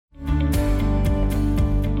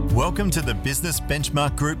Welcome to the Business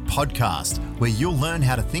Benchmark Group podcast, where you'll learn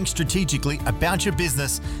how to think strategically about your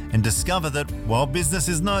business and discover that while business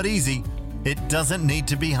is not easy, it doesn't need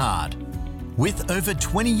to be hard. With over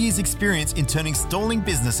 20 years experience in turning stalling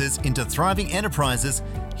businesses into thriving enterprises,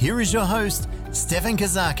 here is your host, Stefan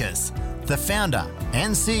Kazakis, the founder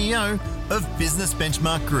and CEO of Business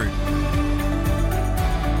Benchmark Group.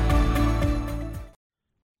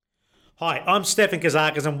 Hi, I'm Stefan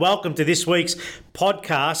Kazakis and welcome to this week's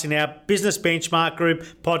podcast in our Business Benchmark Group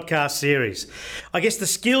podcast series. I guess the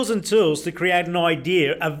skills and tools to create an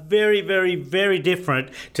idea are very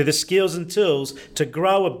different to the skills and tools to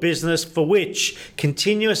grow a business for which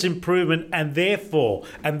continuous improvement and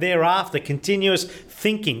thereafter continuous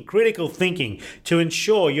thinking, critical thinking, to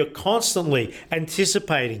ensure you're constantly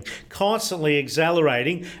anticipating, constantly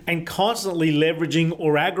accelerating, and constantly leveraging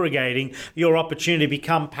or aggregating your opportunity to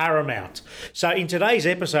become paramount. So in today's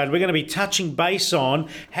episode, we're going to be touching base on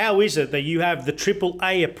how is it that you have the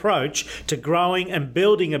AAA approach to growing and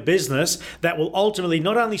building a business that will ultimately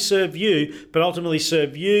not only serve you, but ultimately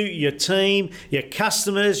serve you, your team, your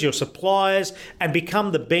customers, your suppliers, and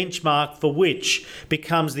become the benchmark for which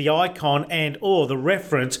becomes the icon and or the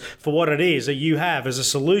reference for what it is that you have as a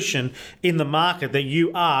solution in the market that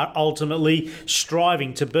you are ultimately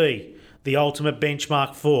striving to be the ultimate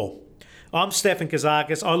benchmark for. I'm Stefan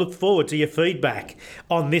Kazakis. I look forward to your feedback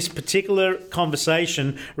on this particular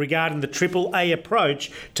conversation regarding the AAA approach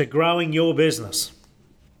to growing your business.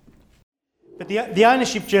 But the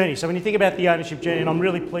ownership journey, so when you think about the ownership journey, and I'm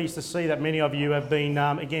really pleased to see that many of you have been,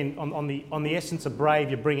 again, on the essence of Brave,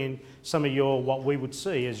 you're bringing some of your, what we would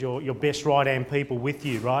see as your best right-hand people with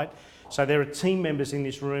you, right? So there are team members in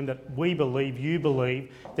this room that we believe, you believe,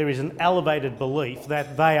 there is an elevated belief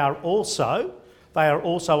that they are also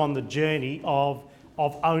on the journey of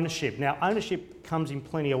ownership. Now, ownership comes in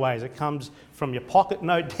plenty of ways. It comes from your pocket,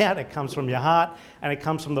 no doubt, it comes from your heart, and it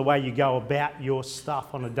comes from the way you go about your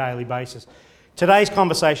stuff on a daily basis. Today's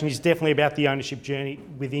conversation is definitely about the ownership journey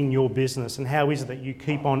within your business and how is it that you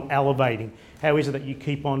keep on elevating? How is it that you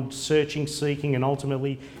keep on searching, seeking, and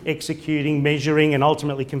ultimately executing, measuring, and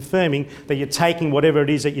ultimately confirming that you're taking whatever it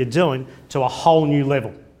is that you're doing to a whole new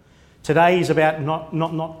level? Today is about not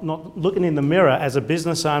looking in the mirror as a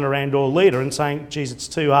business owner and or leader and saying, geez, it's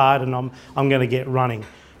too hard and I'm going to get running.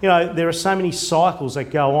 You know, there are so many cycles that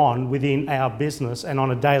go on within our business and on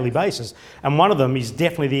a daily basis. And one of them is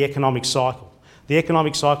definitely the economic cycle. The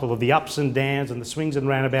economic cycle of the ups and downs and the swings and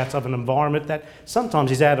roundabouts of an environment that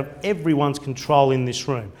sometimes is out of everyone's control in this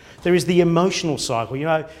room. There is the emotional cycle. You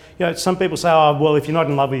know, some people say, oh, well, if you're not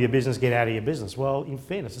in love with your business, get out of your business. Well, in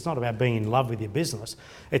fairness, it's not about being in love with your business.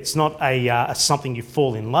 It's not a something you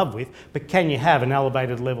fall in love with, but can you have an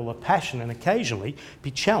elevated level of passion and occasionally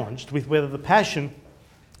be challenged with whether the passion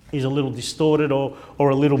is a little distorted or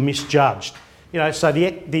a little misjudged. You know, so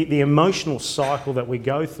the emotional cycle that we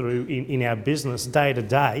go through in our business day to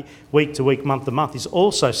day, week to week, month to month is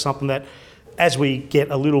also something that as we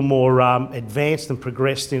get a little more advanced and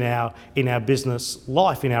progressed in our business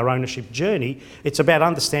life, in our ownership journey, it's about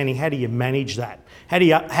understanding how do you manage that? How do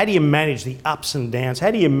you manage the ups and downs?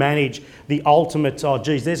 How do you manage the ultimate, oh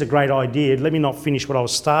geez, there's a great idea, let me not finish what I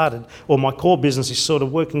was started, or my core business is sort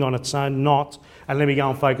of working on its own, and let me go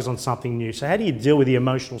and focus on something new. So how do you deal with the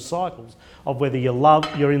emotional cycles of whether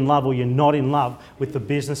you're in love or you're not in love with the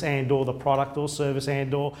business and or the product or service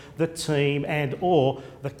and or the team and or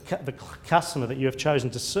the customer that you have chosen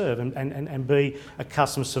to serve and be a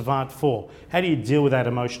customer servant for? How do you deal with that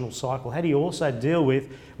emotional cycle? How do you also deal with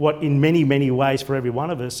what in many ways for every one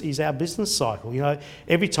of us is our business cycle? You know,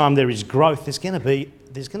 every time there is growth, there's going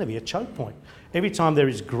to be a choke point. Every time there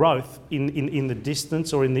is growth in the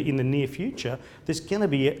distance or in the near future, there's going to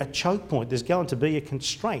be a choke point. There's going to be a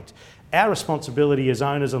constraint. Our responsibility as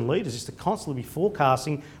owners and leaders is to constantly be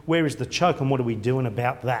forecasting where is the choke and what are we doing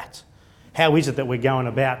about that? How is it that we're going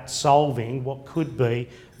about solving what could be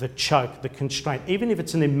the choke, the constraint, even if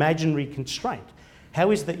it's an imaginary constraint?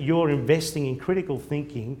 How is it that you're investing in critical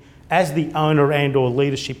thinking as the owner and or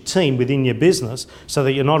leadership team within your business so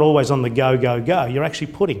that you're not always on the go? You're actually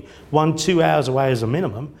putting 1-2 hours away as a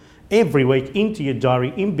minimum every week into your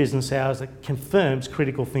diary in business hours that confirms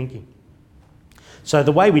critical thinking. So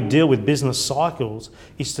the way we deal with business cycles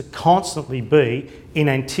is to constantly be in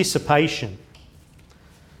anticipation.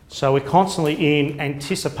 So we're constantly in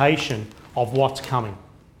anticipation of what's coming.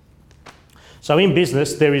 So in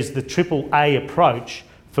business, there is the AAA approach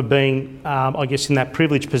for being, I guess, in that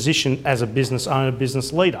privileged position as a business owner,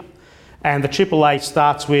 business leader. And the AAA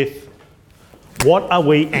starts with, what are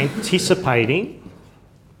we anticipating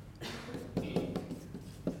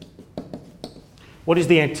What is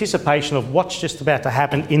the anticipation of what's just about to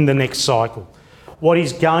happen in the next cycle? What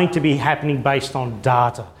is going to be happening based on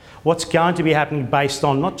data? What's going to be happening based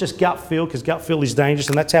on not just gut feel, because gut feel is dangerous,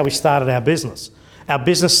 and that's how we started our business. Our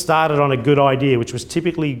business started on a good idea, which was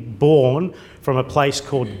typically born from a place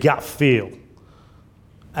called gut feel.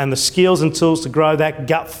 And the skills and tools to grow that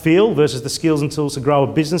gut feel versus the skills and tools to grow a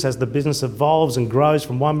business as the business evolves and grows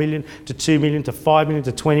from 1 million to 2 million to 5 million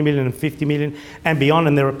to 20 million and 50 million and beyond.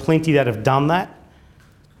 And there are plenty that have done that.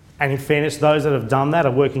 And in fairness, those that have done that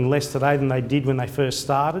are working less today than they did when they first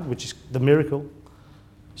started, which is the miracle.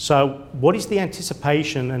 So what is the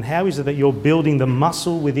anticipation, and how is it that you're building the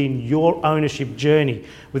muscle within your ownership journey,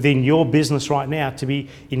 within your business right now, to be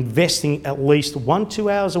investing at least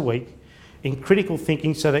 1-2 hours a week in critical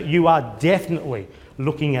thinking so that you are definitely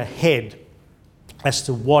looking ahead as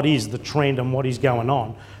to what is the trend and what is going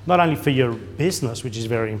on, not only for your business, which is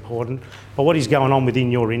very important, but what is going on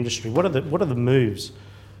within your industry. What are the moves?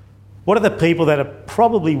 What are the people that are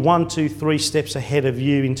probably 1, 2, 3 steps ahead of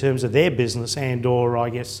you in terms of their business and or, I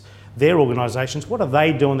guess, their organisations? What are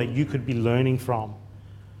they doing that you could be learning from?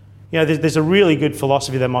 You know, there's a really good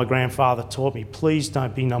philosophy that my grandfather taught me. Please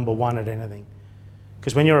don't be number one at anything.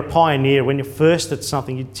 Because when you're a pioneer, when you're first at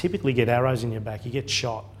something, you typically get arrows in your back, you get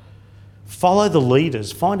shot. Follow the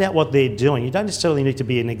leaders, find out what they're doing. You don't necessarily need to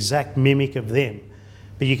be an exact mimic of them,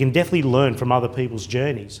 but you can definitely learn from other people's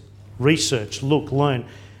journeys. Research, look, learn.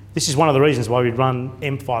 This is one of the reasons why we run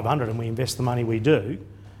M500 and we invest the money we do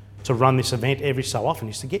to run this event every so often,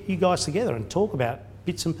 is to get you guys together and talk about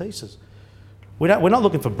bits and pieces. We're not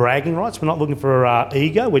looking for bragging rights, we're not looking for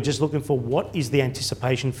ego, we're just looking for what is the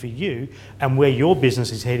anticipation for you and where your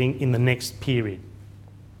business is heading in the next period.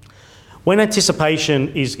 When anticipation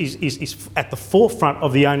is at the forefront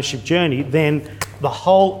of the ownership journey, then the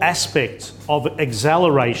whole aspect of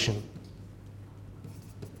acceleration,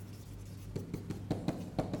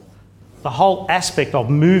 the whole aspect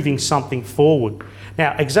of moving something forward.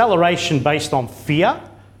 Now, acceleration based on fear,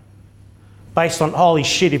 based on, holy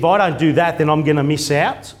shit, if I don't do that, then I'm going to miss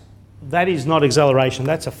out. That is not acceleration.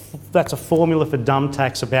 That's a formula for dumb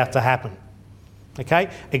tax about to happen.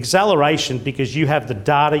 Okay? Acceleration, because you have the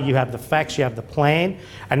data, you have the facts, you have the plan,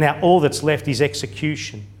 and now all that's left is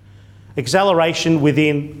execution. Acceleration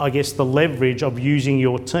within, I guess, the leverage of using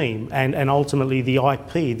your team and ultimately the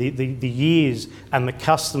IP, the years and the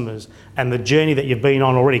customers and the journey that you've been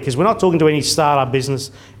on already. Because we're not talking to any startup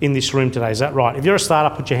business in this room today, is that right? If you're a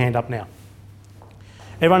startup, put your hand up now.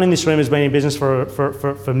 Everyone in this room has been in business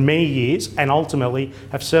for many years and ultimately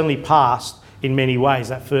have certainly passed in many ways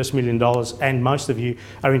that first $1 million, and most of you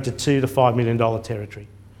are into $2 to $5 million territory.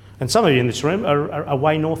 And some of you in this room are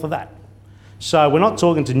way north of that. So we're not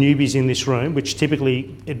talking to newbies in this room, which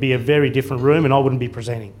typically it'd be a very different room and I wouldn't be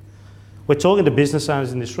presenting. We're talking to business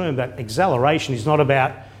owners in this room that acceleration is not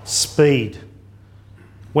about speed.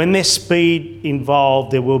 When there's speed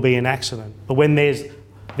involved, there will be an accident. But when there's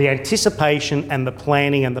the anticipation and the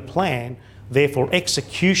planning and the plan, therefore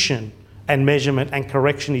execution and measurement and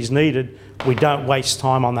correction is needed, we don't waste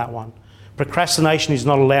time on that one. Procrastination is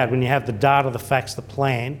not allowed when you have the data, the facts, the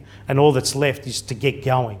plan, and all that's left is to get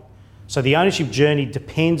going. So the ownership journey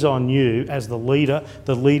depends on you as the leader,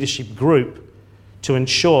 the leadership group, to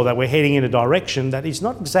ensure that we're heading in a direction that is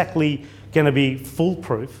not exactly going to be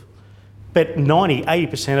foolproof, but 90,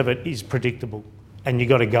 80% of it is predictable, and you've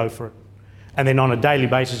got to go for it. And then on a daily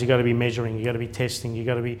basis, you've got to be measuring, you've got to be testing, you've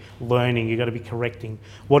got to be learning, you've got to be correcting.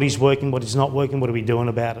 What is working, what is not working, what are we doing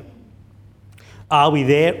about it? Are we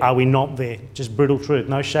there? Are we not there? Just brutal truth,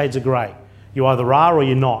 no shades of grey. You either are or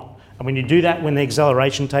you're not. And when you do that, when the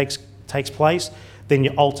acceleration takes place, then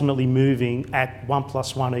you're ultimately moving at 1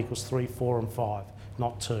 + 1 = 3, 4 and 5,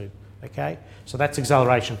 not 2, okay? So that's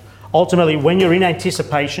acceleration. Ultimately, when you're in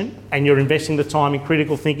anticipation and you're investing the time in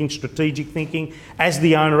critical thinking, strategic thinking, as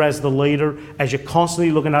the owner, as the leader, as you're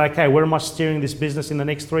constantly looking at, okay, where am I steering this business in the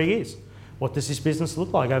next 3 years? What does this business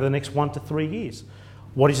look like over the next 1 to 3 years?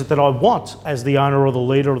 What is it that I want as the owner or the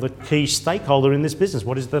leader or the key stakeholder in this business?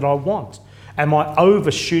 What is it that I want? Am I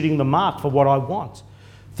overshooting the mark for what I want?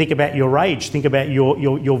 Think about your age, think about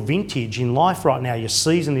your vintage in life right now, your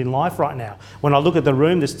season in life right now. When I look at the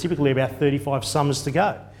room, there's typically about 35 summers to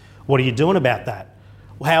go. What are you doing about that?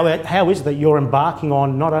 How is it that you're embarking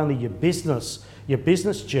on not only your business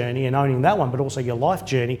journey and owning that one, but also your life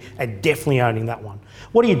journey and definitely owning that one?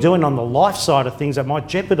 What are you doing on the life side of things that might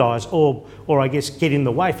jeopardise or I guess get in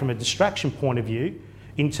the way from a distraction point of view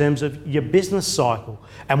in terms of your business cycle?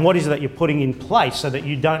 And what is it that you're putting in place so that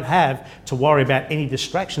you don't have to worry about any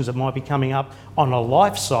distractions that might be coming up on a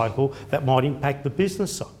life cycle that might impact the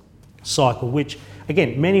business cycle, which,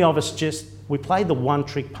 again, many of us we play the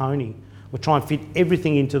one-trick pony. We try and fit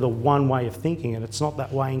everything into the one way of thinking, and it's not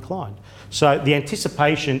that way inclined. So the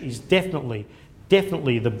anticipation is definitely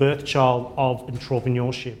the birth child of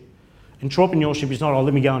entrepreneurship. Entrepreneurship is not,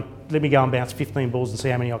 let me go and bounce 15 balls and see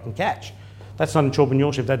how many I can catch. That's not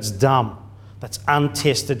entrepreneurship, that's dumb. That's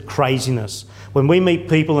untested craziness. When we meet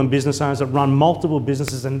people and business owners that run multiple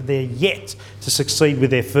businesses and they're yet to succeed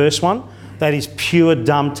with their first one, that is pure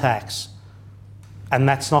dumb tax. And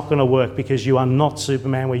that's not going to work because you are not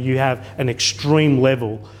Superman, where you have an extreme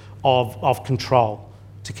level of control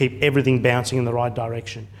to keep everything bouncing in the right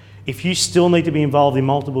direction. If you still need to be involved in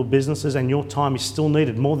multiple businesses and your time is still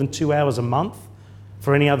needed more than 2 hours a month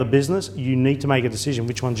for any other business, you need to make a decision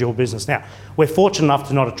which one's your business. Now, we're fortunate enough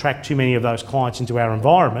to not attract too many of those clients into our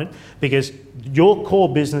environment because your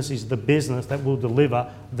core business is the business that will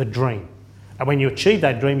deliver the dream. And when you achieve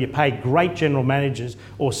that dream, you pay great general managers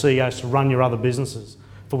or CEOs to run your other businesses,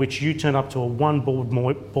 for which you turn up to a one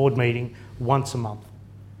board meeting once a month.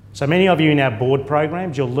 So many of you in our board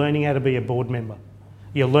programs, you're learning how to be a board member.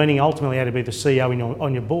 You're learning ultimately how to be the CEO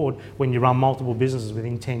on your board when you run multiple businesses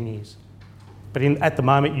within 10 years. But at the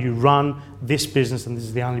moment, you run this business, and this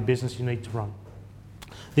is the only business you need to run.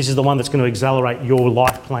 This is the one that's going to accelerate your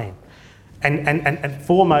life plan. And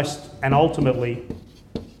foremost and ultimately,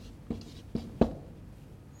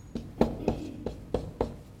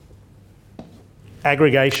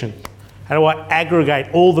 aggregation. How do I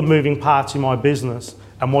aggregate all the moving parts in my business,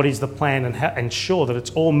 and what is the plan, and ensure that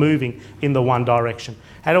it's all moving in the one direction?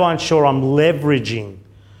 How do I ensure I'm leveraging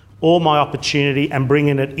all my opportunity and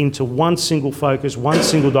bringing it into one single focus, one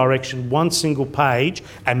single direction, one single page,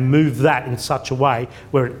 and move that in such a way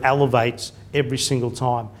where it elevates every single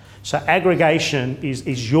time? So aggregation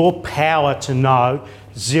is your power to know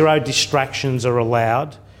zero distractions are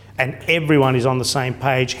allowed and everyone is on the same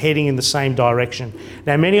page, heading in the same direction.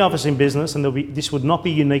 Now, many of us in business, and this would not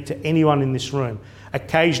be unique to anyone in this room,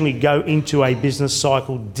 occasionally go into a business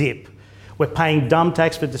cycle dip. We're paying dumb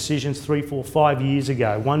tax for decisions 3, 4, 5 years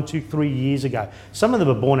ago, 1, 2, 3 years ago. Some of them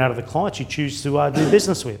are born out of the clients you choose to do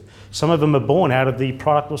business with. Some of them are born out of the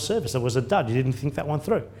product or service that was a dud. You didn't think that one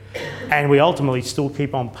through. And we ultimately still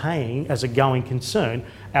keep on paying, as a going concern,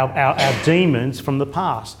 our demons from the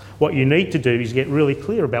past. What you need to do is get really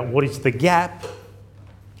clear about what is the gap,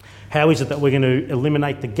 how is it that we're going to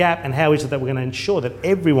eliminate the gap, and how is it that we're going to ensure that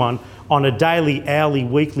everyone on a daily, hourly,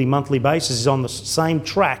 weekly, monthly basis is on the same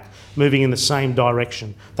track, moving in the same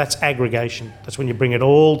direction. That's aggregation. That's when you bring it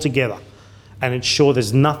all together and ensure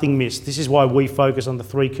there's nothing missed. This is why we focus on the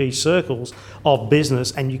 3 key circles of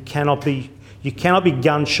business, and you cannot be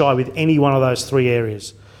gun shy with any one of those 3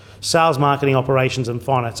 areas. Sales, marketing, operations, and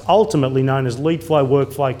finance, ultimately known as lead flow,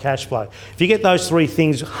 workflow, cash flow. If you get those 3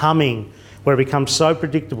 things humming, where it becomes so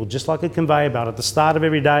predictable, just like a conveyor belt, at the start of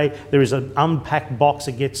every day, there is an unpacked box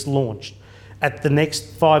that gets launched. At the next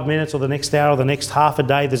 5 minutes or the next hour or the next half a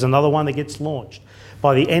day, there's another one that gets launched.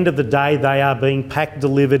 By the end of the day, they are being packed,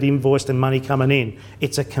 delivered, invoiced, and money coming in.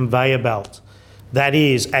 It's a conveyor belt. That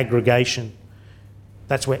is aggregation.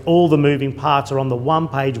 That's where all the moving parts are on the one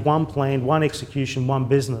page, one plan, one execution, one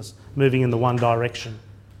business, moving in the one direction.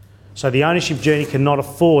 So the ownership journey cannot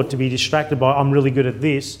afford to be distracted by, I'm really good at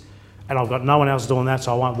this, and I've got no one else doing that,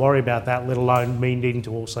 so I won't worry about that, let alone me needing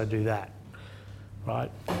to also do that,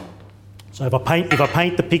 right? So if I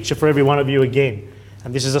paint the picture for every one of you again,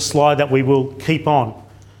 and this is a slide that we will keep on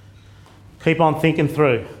thinking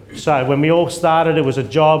through. So when we all started, it was a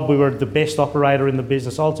job. We were the best operator in the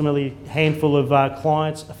business. Ultimately, a handful of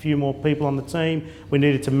clients, a few more people on the team. We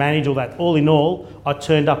needed to manage all that. All in all, I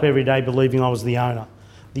turned up every day believing I was the owner.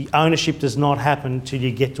 The ownership does not happen until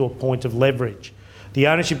you get to a point of leverage. The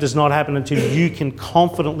ownership does not happen until you can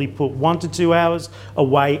confidently put 1 to 2 hours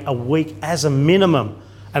away a week as a minimum.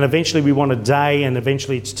 And eventually we want a day, and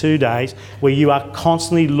eventually it's 2 days, where you are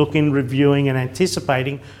constantly looking, reviewing and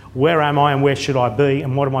anticipating, where am I and where should I be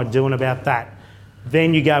and what am I doing about that?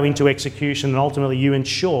 Then you go into execution, and ultimately you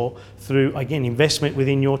ensure through, again, investment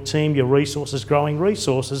within your team, your resources, growing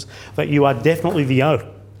resources, that you are definitely the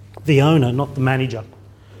owner, not the manager.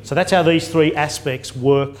 So that's how these 3 aspects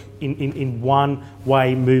work in one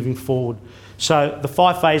way moving forward. So the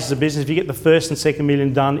 5 phases of business, if you get the first and second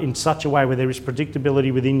million done in such a way where there is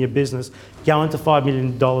predictability within your business, going to $5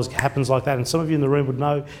 million happens like that. And some of you in the room would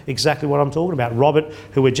know exactly what I'm talking about. Robert,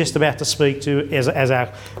 who we're just about to speak to as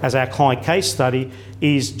our client case study,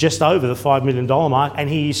 is just over the $5 million mark, and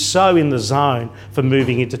he is so in the zone for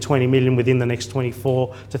moving into 20 million within the next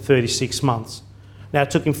 24 to 36 months. Now,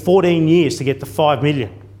 it took him 14 years to get to 5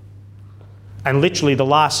 million. And literally the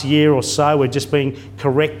last year or so, we've just been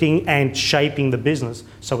correcting and shaping the business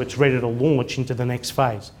so it's ready to launch into the next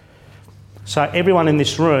phase. So everyone in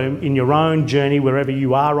this room, in your own journey, wherever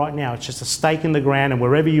you are right now, it's just a stake in the ground, and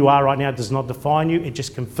wherever you are right now does not define you. It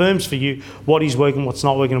just confirms for you what is working, what's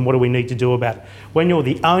not working, and what do we need to do about it. When you're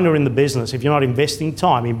the owner in the business, if you're not investing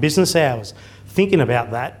time in business hours, thinking about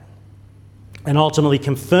that, and ultimately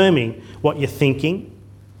confirming what you're thinking,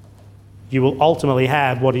 you will ultimately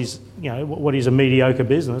have what is a mediocre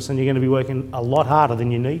business, and you're going to be working a lot harder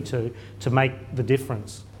than you need to make the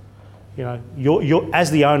difference. You're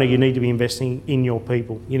as the owner, you need to be investing in your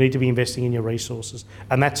people. You need to be investing in your resources,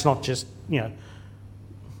 and that's not just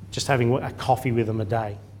just having a coffee with them a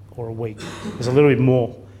day or a week. There's a little bit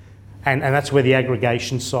more, and that's where the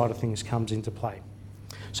aggregation side of things comes into play.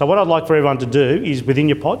 So what I'd like for everyone to do is, within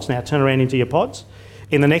your pods, now turn around into your pods.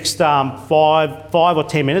 In the next 5 or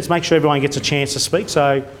 10 minutes, make sure everyone gets a chance to speak.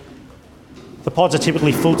 So the pods are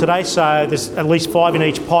typically full today, so there's at least 5 in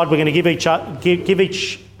each pod. We're going to give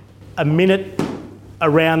each a minute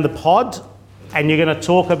around the pod, and you're going to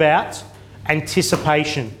talk about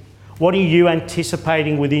anticipation. What are you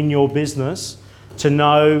anticipating within your business to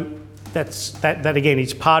know that again,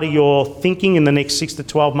 it's part of your thinking in the next 6 to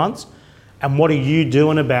 12 months, and what are you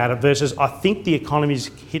doing about it versus, I think the economy's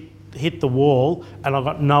hit the wall and I've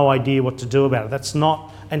got no idea what to do about it. That's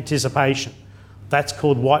not anticipation. That's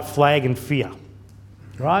called white flag and fear,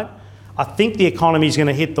 right? I think the economy is going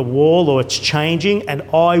to hit the wall, or it's changing, and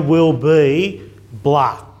I will be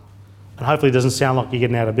blah. And hopefully it doesn't sound like you're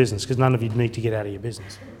getting out of business, because none of you need to get out of your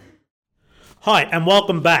business. Hi, and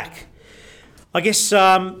welcome back. I guess,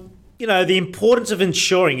 the importance of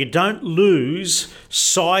ensuring you don't lose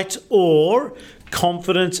sight or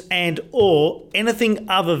confidence and or anything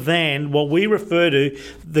other than what we refer to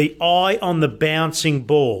the eye on the bouncing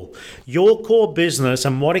ball. Your core business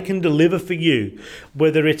and what it can deliver for you,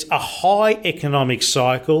 whether it's a high economic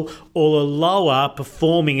cycle or a lower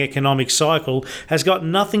performing economic cycle, has got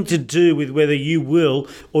nothing to do with whether you will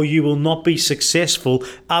or you will not be successful,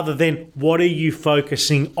 other than what are you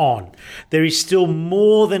focusing on. There is still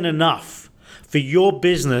more than enough for your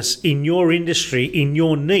business, in your industry, in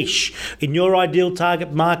your niche, in your ideal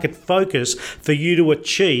target market focus, for you to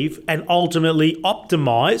achieve and ultimately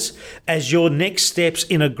optimize as your next steps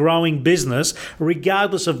in a growing business,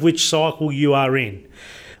 regardless of which cycle you are in.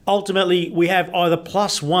 Ultimately, we have either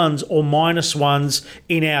plus ones or minus ones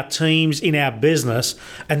in our teams, in our business,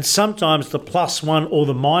 and sometimes the plus one or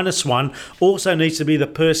the minus one also needs to be the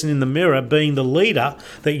person in the mirror, being the leader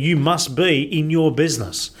that you must be in your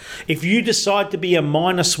business. If you decide to be a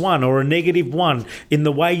minus one or a negative one in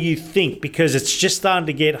the way you think because it's just starting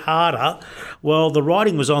to get harder, well, the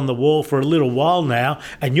writing was on the wall for a little while now,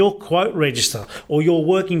 and your quote register or your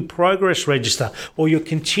work in progress register or your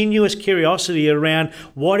continuous curiosity around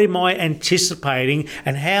what am I anticipating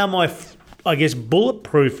and how am I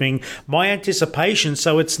bulletproofing my anticipation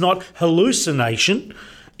so it's not hallucination,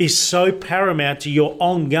 is so paramount to your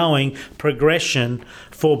ongoing progression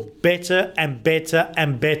for better and better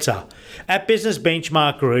and better. At Business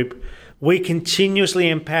Benchmark Group, we continuously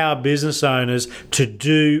empower business owners to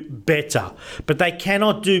do better, but they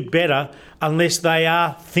cannot do better unless they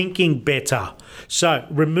are thinking better. So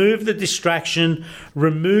remove the distraction,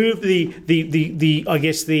 remove the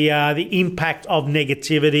impact of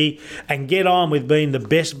negativity, and get on with being the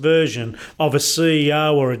best version of a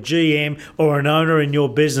CEO or a GM or an owner in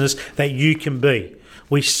your business that you can be.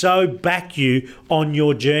 We so back you on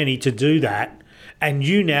your journey to do that. And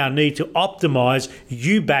you now need to optimize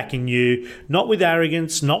you backing you, not with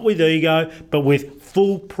arrogance, not with ego, but with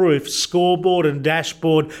foolproof scoreboard and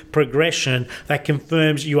dashboard progression that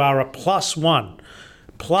confirms you are a plus one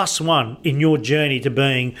in your journey to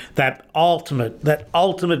being that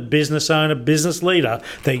ultimate business owner, business leader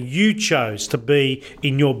that you chose to be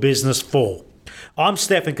in your business for. I'm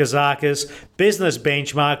Stefan Kazakis, Business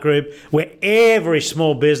Benchmark Group, where every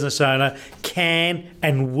small business owner can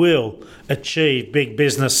and will achieve big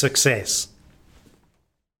business success.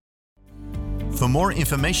 For more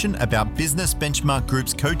information about Business Benchmark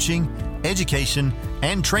Group's coaching, education,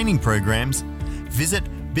 and training programs, visit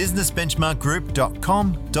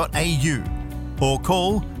businessbenchmarkgroup.com.au or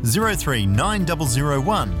call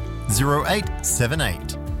 039001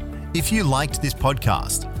 0878. If you liked this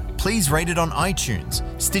podcast, please rate it on iTunes,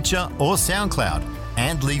 Stitcher, or SoundCloud,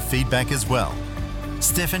 and leave feedback as well.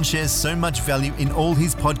 Stefan shares so much value in all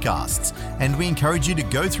his podcasts, and we encourage you to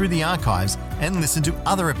go through the archives and listen to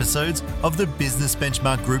other episodes of the Business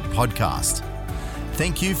Benchmark Group podcast.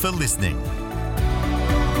 Thank you for listening.